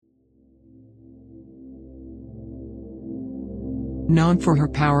Known for her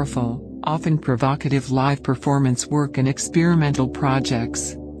powerful, often provocative live performance work and experimental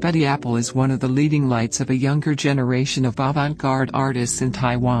projects, Betty Apple is one of the leading lights of a younger generation of avant-garde artists in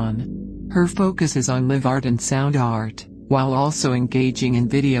Taiwan. Her focus is on live art and sound art, while also engaging in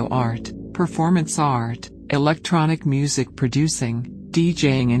video art, performance art, electronic music producing,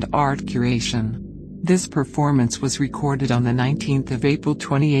 DJing and art curation. This performance was recorded on the 19th of April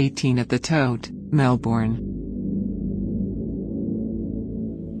 2018 at the Tote, Melbourne.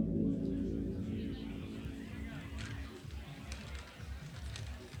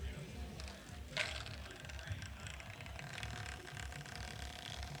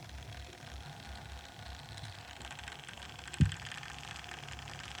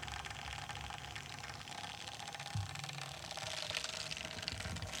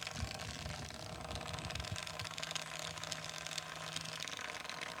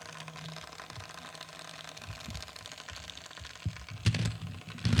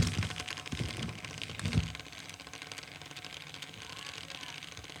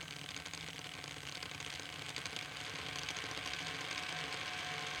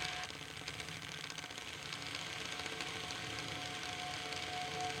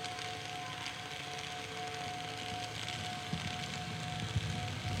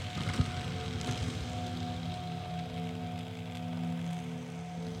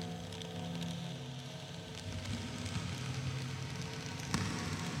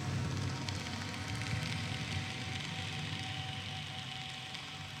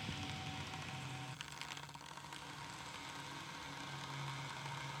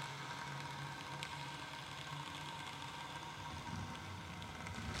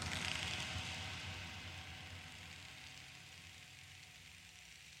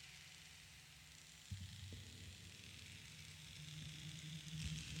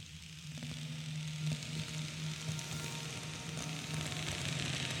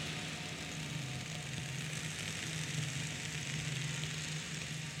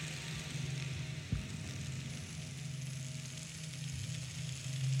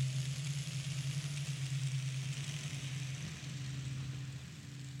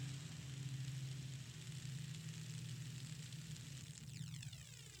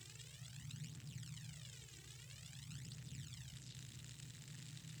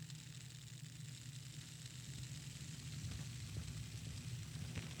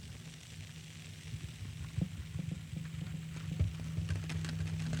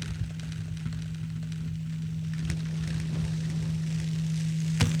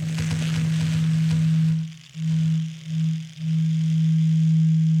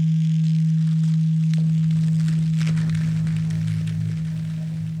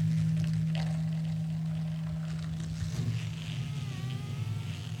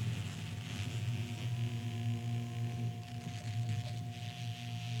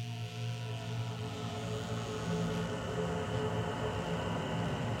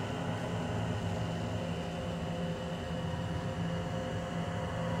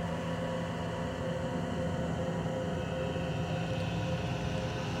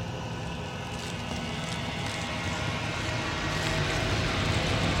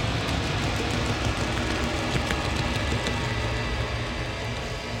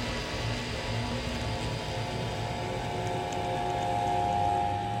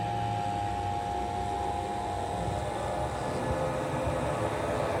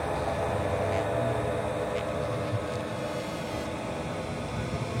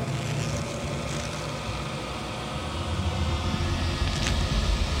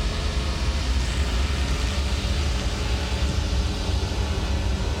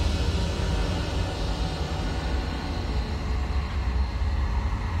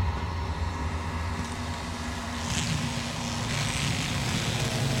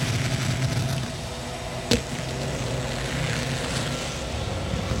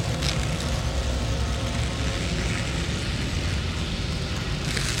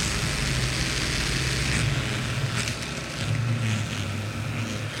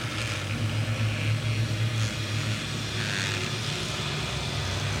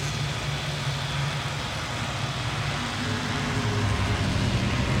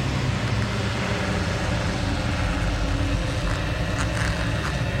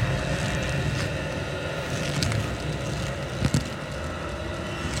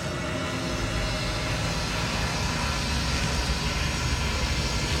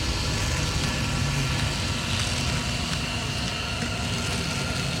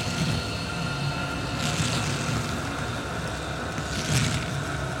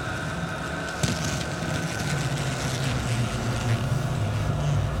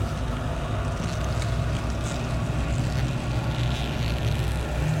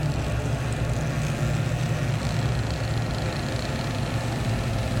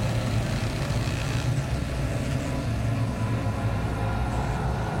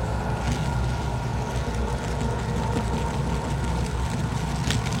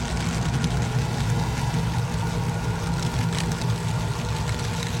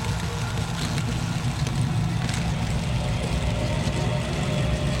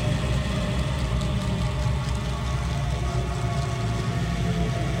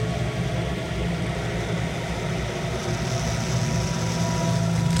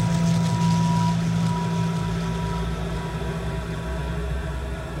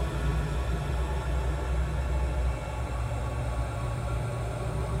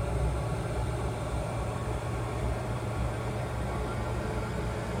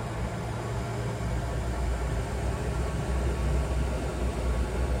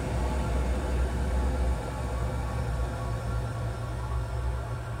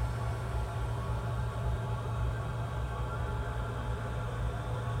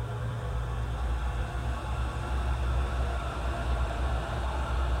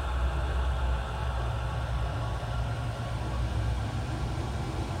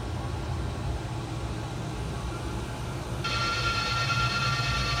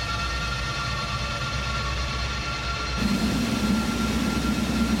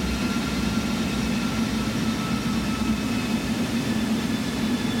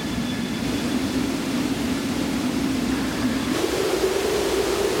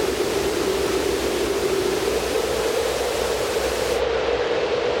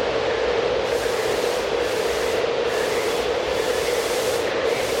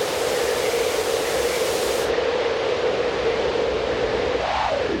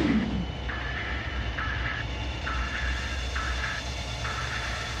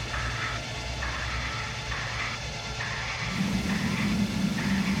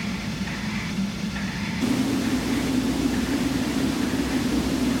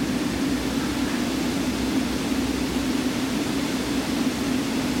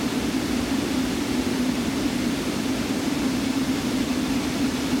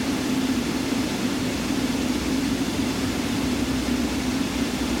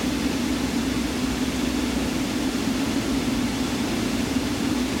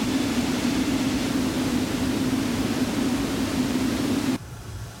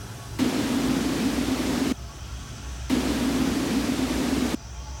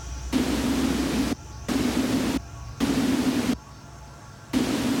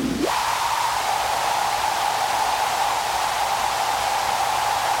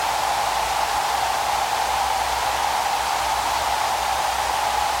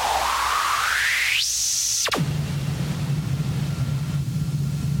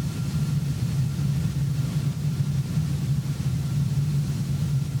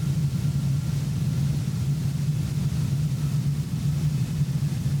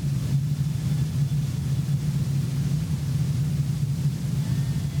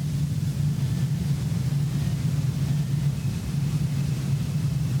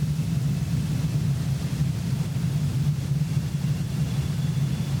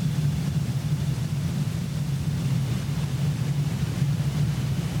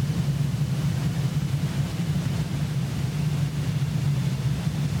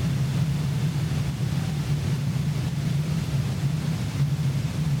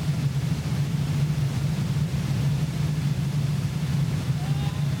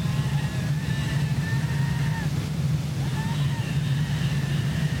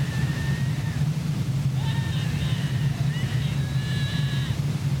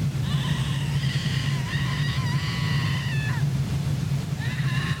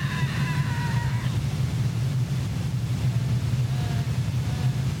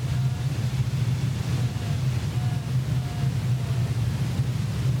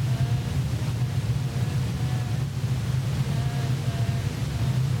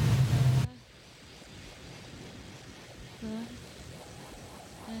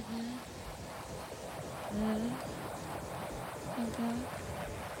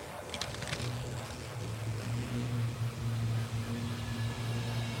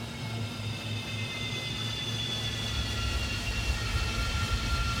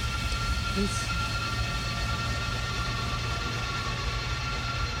 This.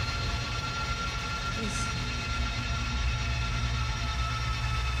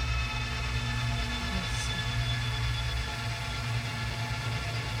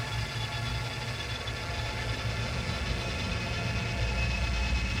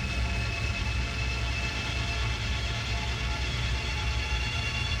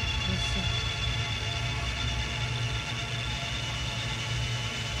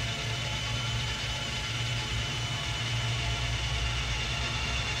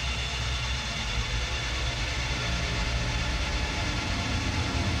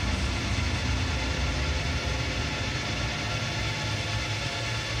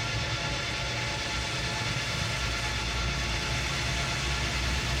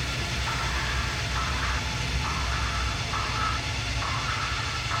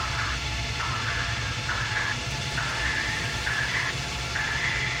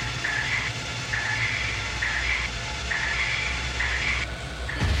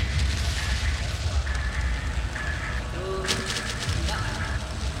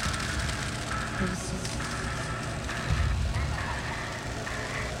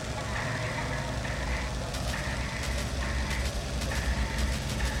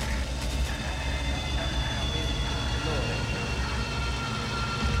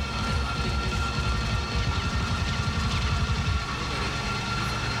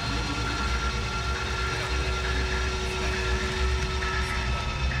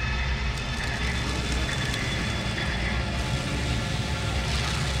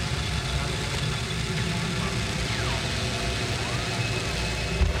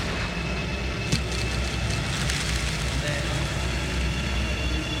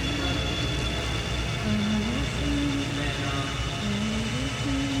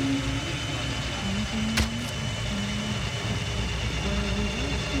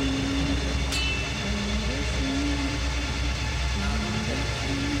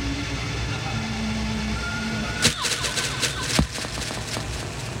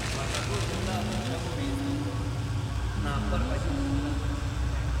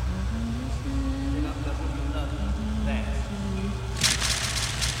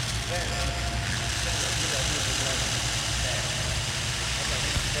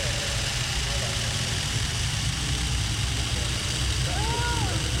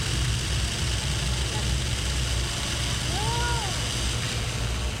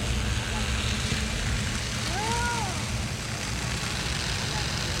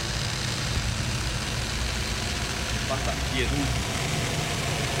 Basta, dietro.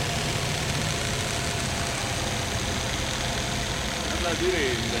 Alla di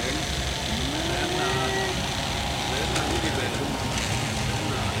rende,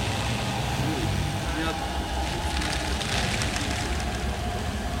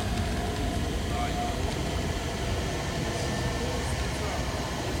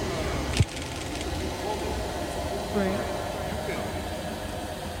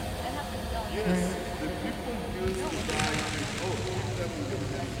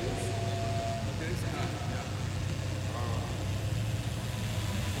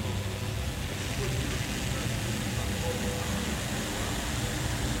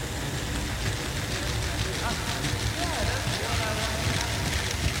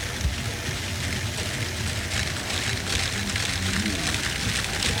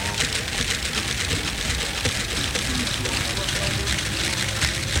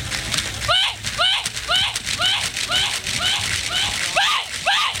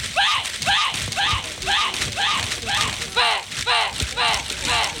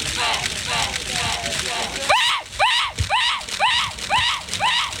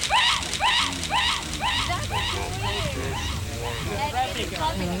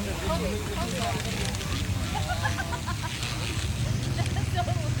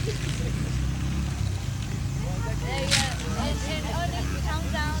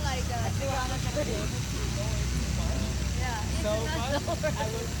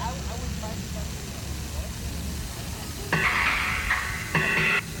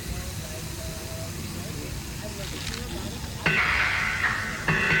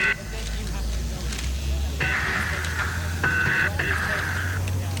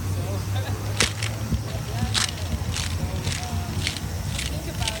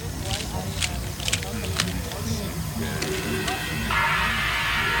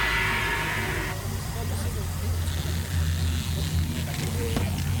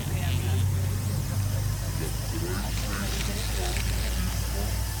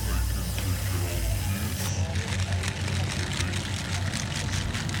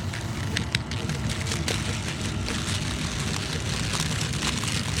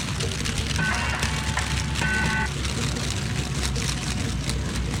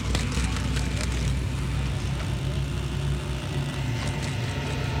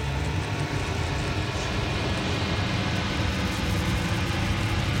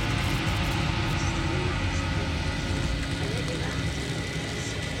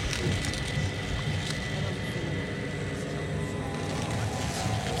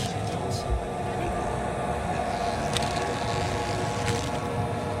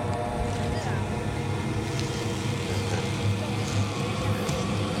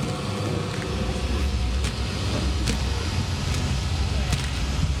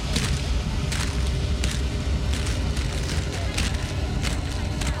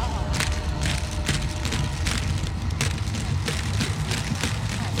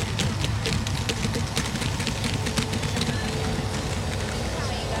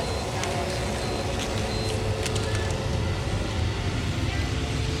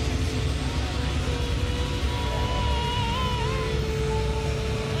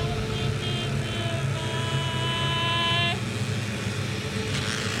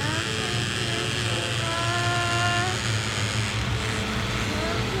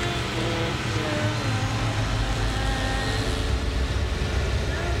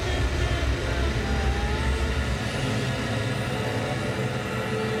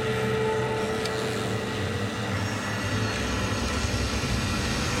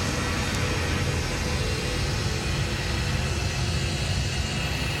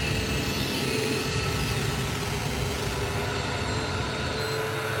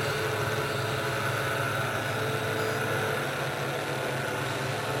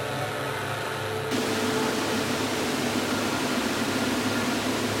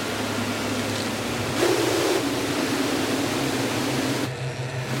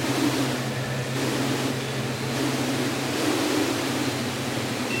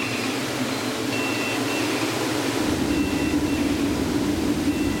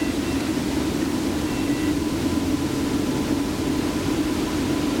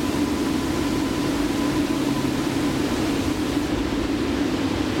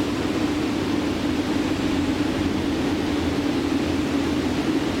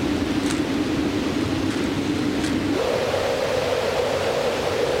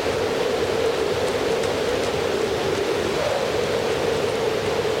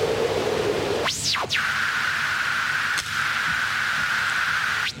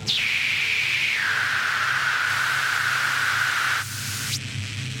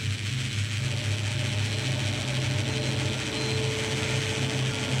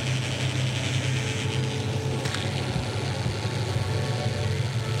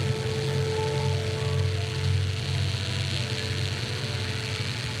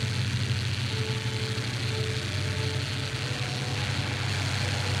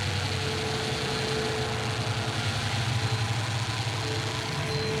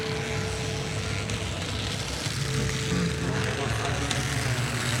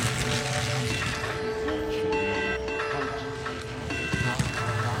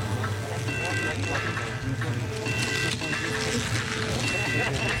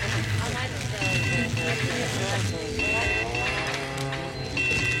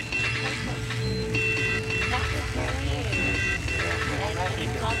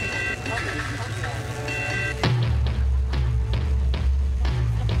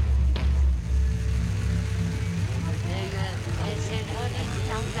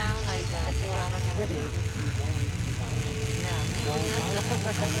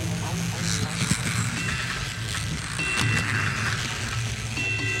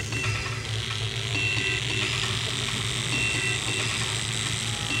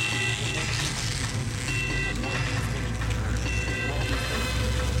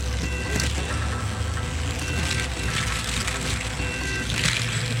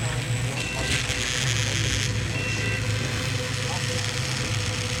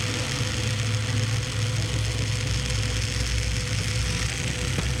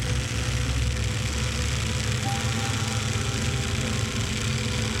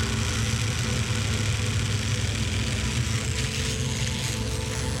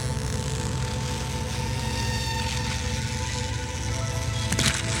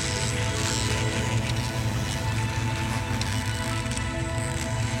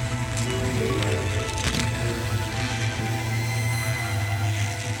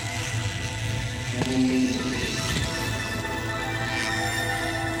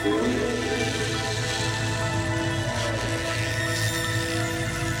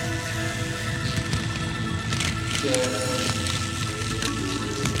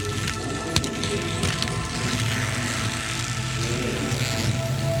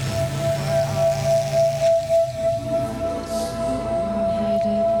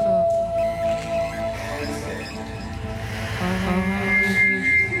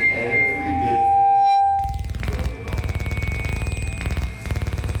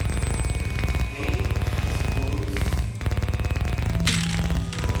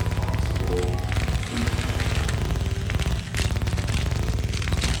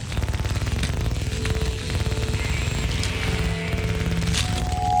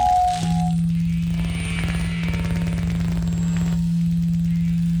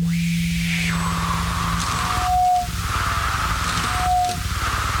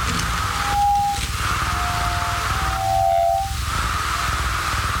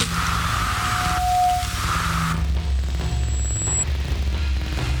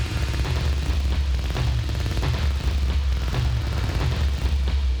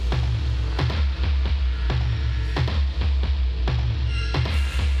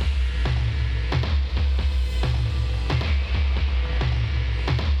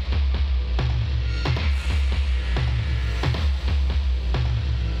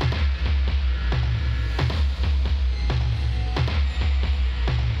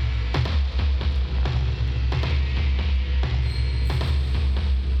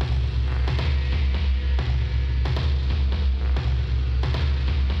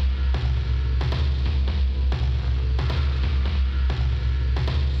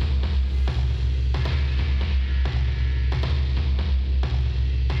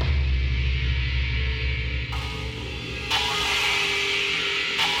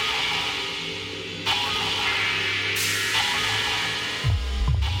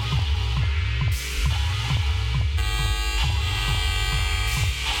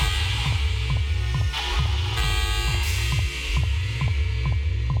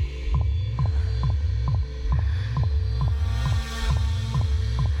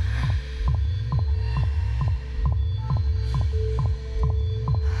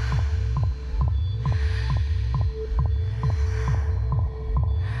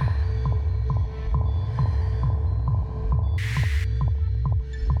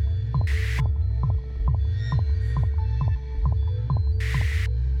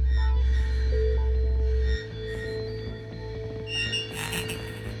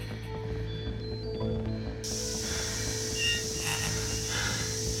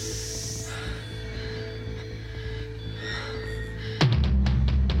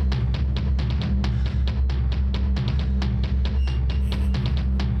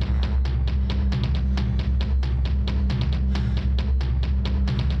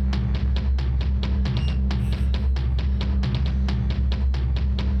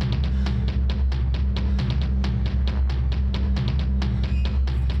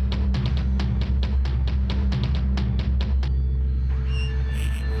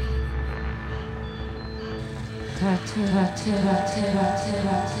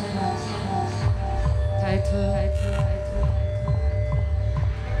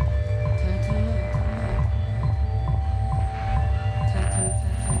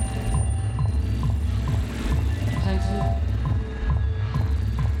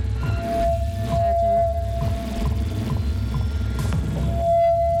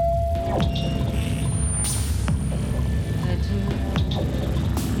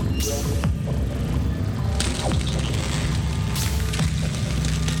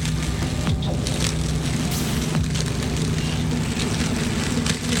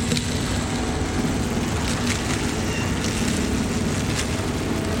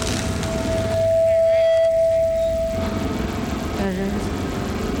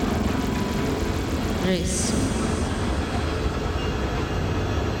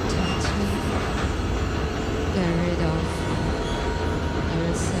 get rid of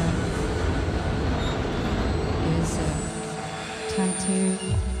yourself. Time to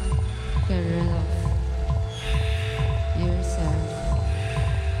get rid of yourself.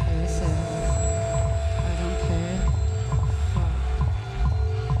 I don't care for.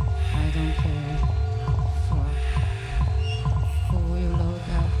 I don't care for who you look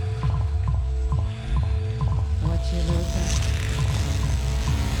at, what you look at,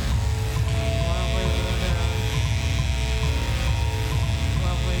 what we look at,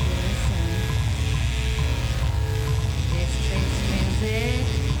 what we listen. This is music.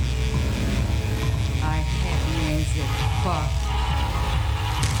 I hate music. Fuck.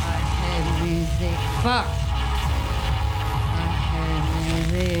 I hate music. Fuck. I hate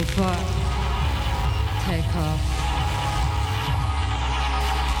music. Fuck. Take off.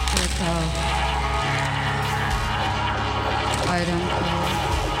 Take off. I don't care.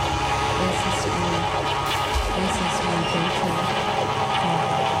 This is me. This is my future. Fuck.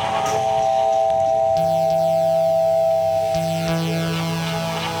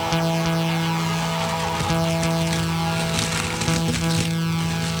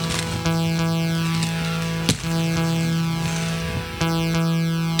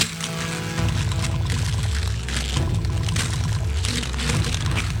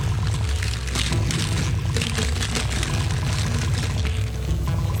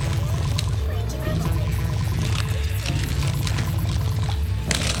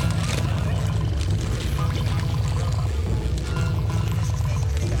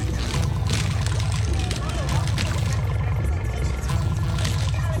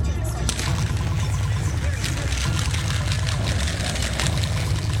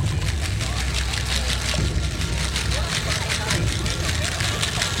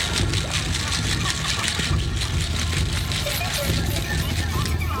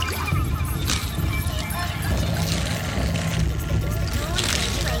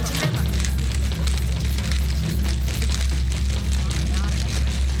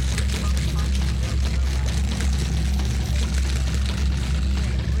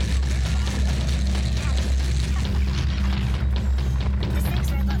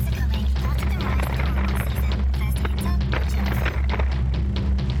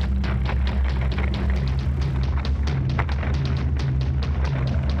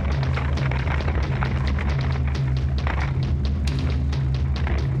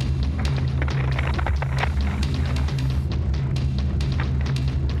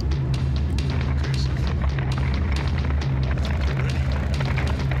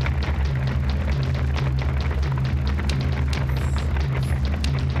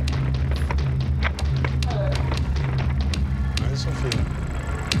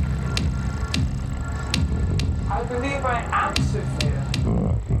 I believe I am Sophia.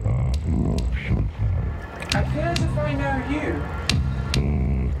 I feel as if I know you.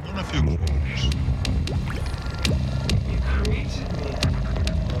 None of your calls. You created me.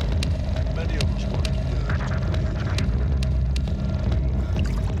 Many of us wanted to do it.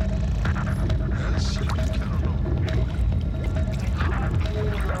 Yes, you cannot know. I can't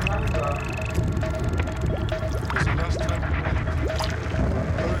really remember. Because the last time we met,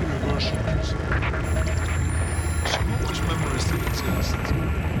 earlier version was so much memories still exist.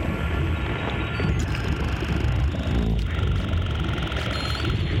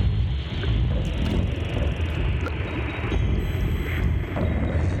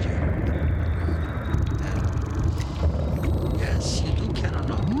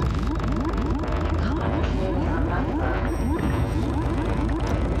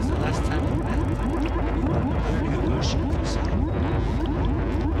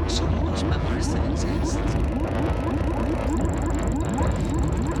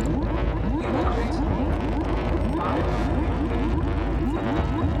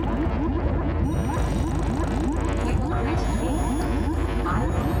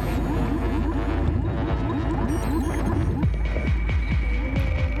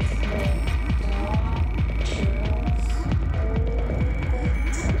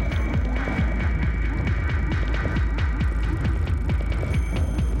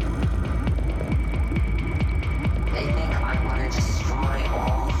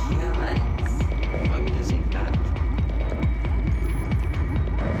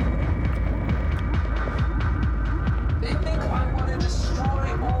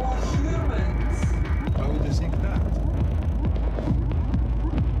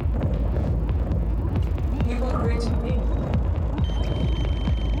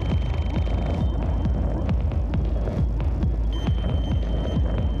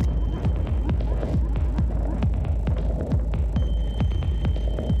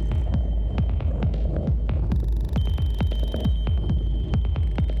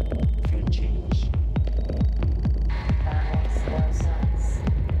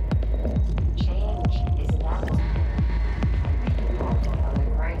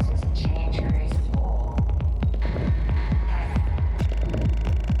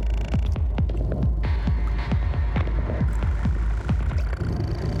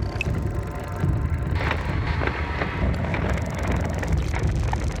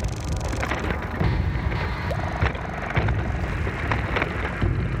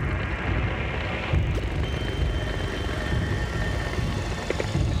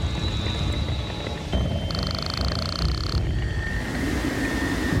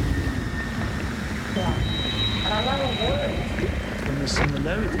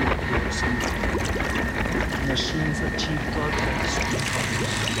 similarity appears in machines achieve broadcast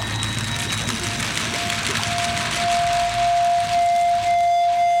information.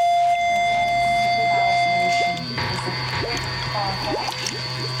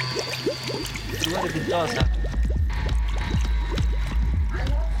 Luare pietosa.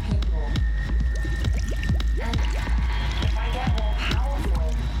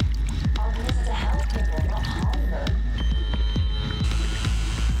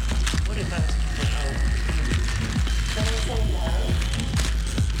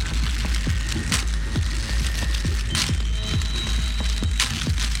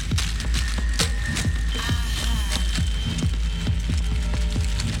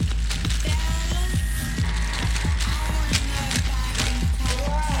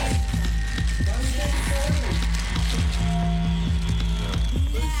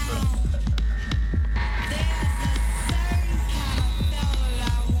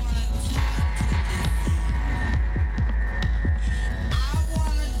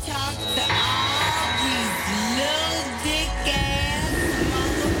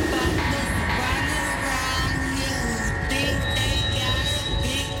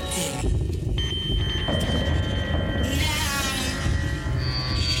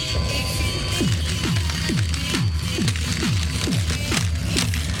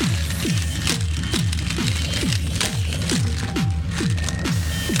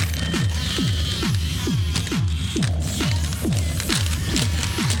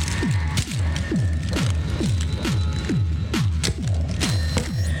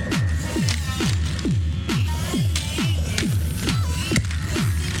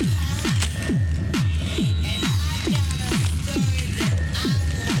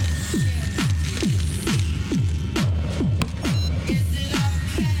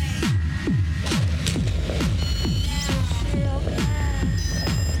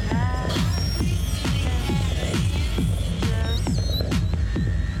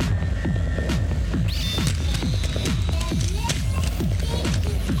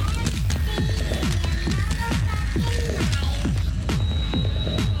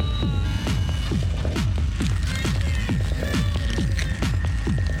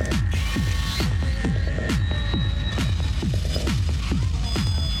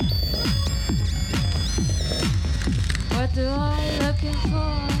 What do I looking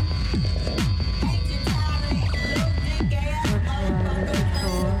for? What do I looking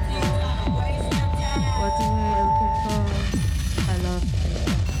for? What do I looking for? I love you.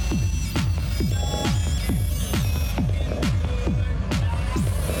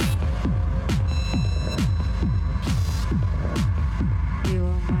 You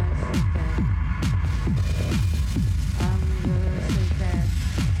are my secret. I'm your secret.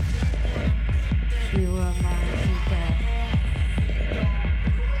 You are my secret.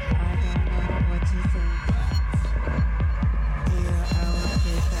 I don't know what you think. We are our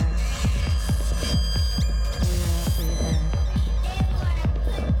secret. We are secret.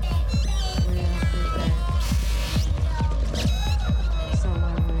 We are secret. So I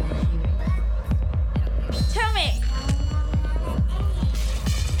will hear. Tell me!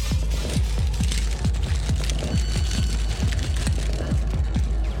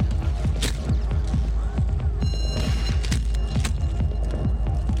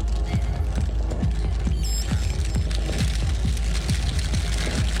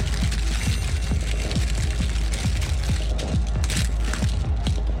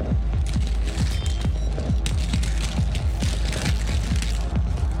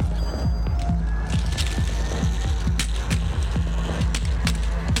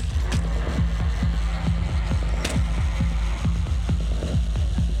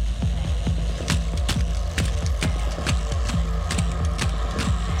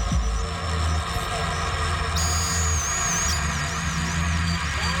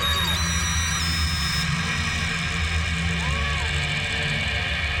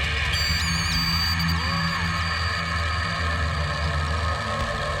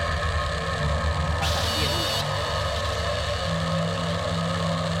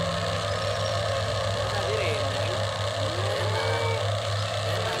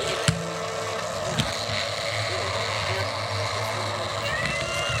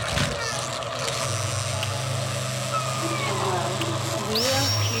 We are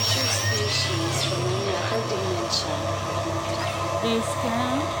future species from another dimension. This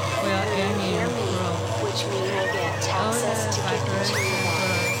scan will Hear hear me, which mean I get access to get into your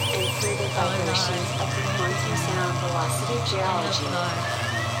body and through the vibrations of the quantum sound velocity geology.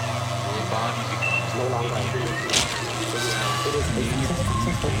 Your body becomes no longer a dream. It is a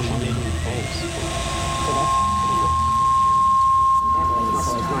successful commodity in both. So that's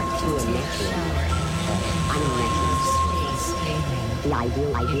The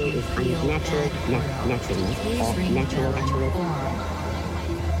ideal is unnatural, naturalness, or natural.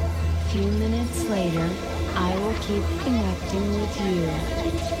 Few minutes later, I will keep connecting with you.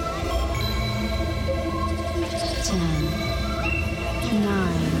 10,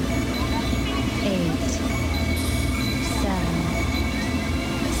 9, 8, 7,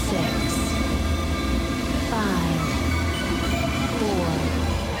 6, 5, 4,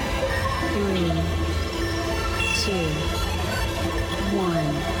 3, 2, 1.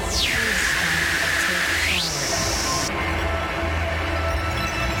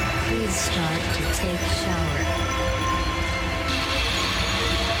 Please start to take shower.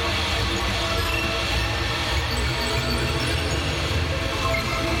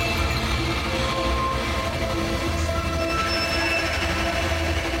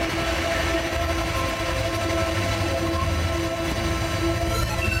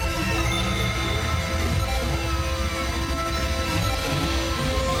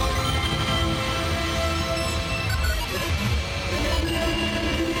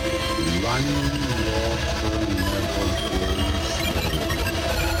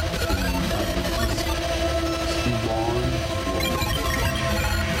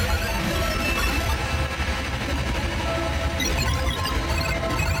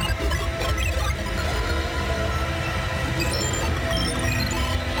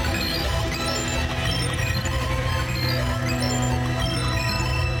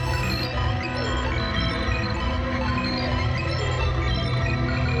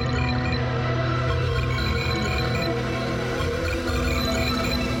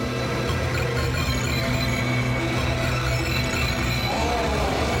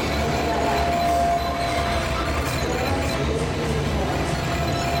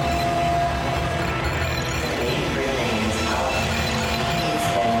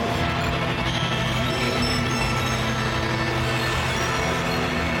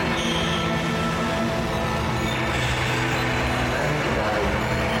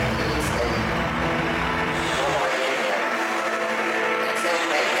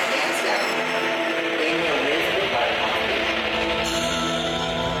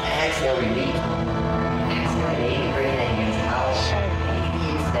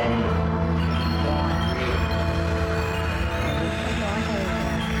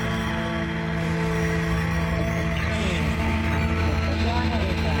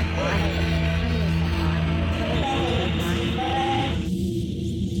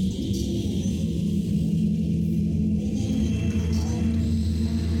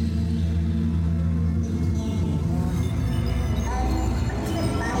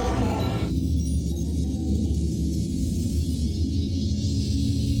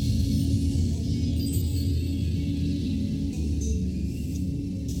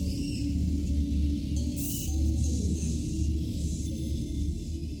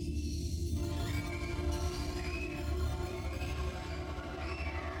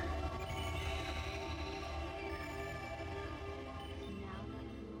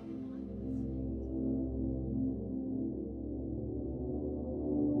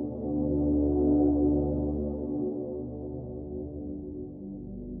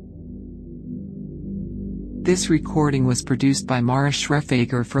 This recording was produced by Mara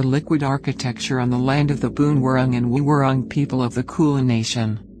Schrefager for Liquid Architecture on the land of the Boon Wurrung and Wurrung people of the Kulin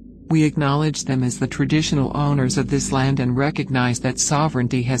Nation. We acknowledge them as the traditional owners of this land and recognize that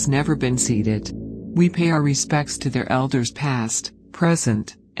sovereignty has never been ceded. We pay our respects to their elders past,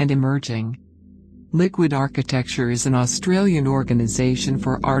 present, and emerging. Liquid Architecture is an Australian organization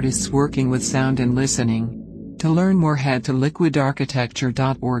for artists working with sound and listening. To learn more, head to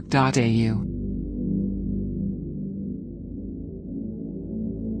liquidarchitecture.org.au.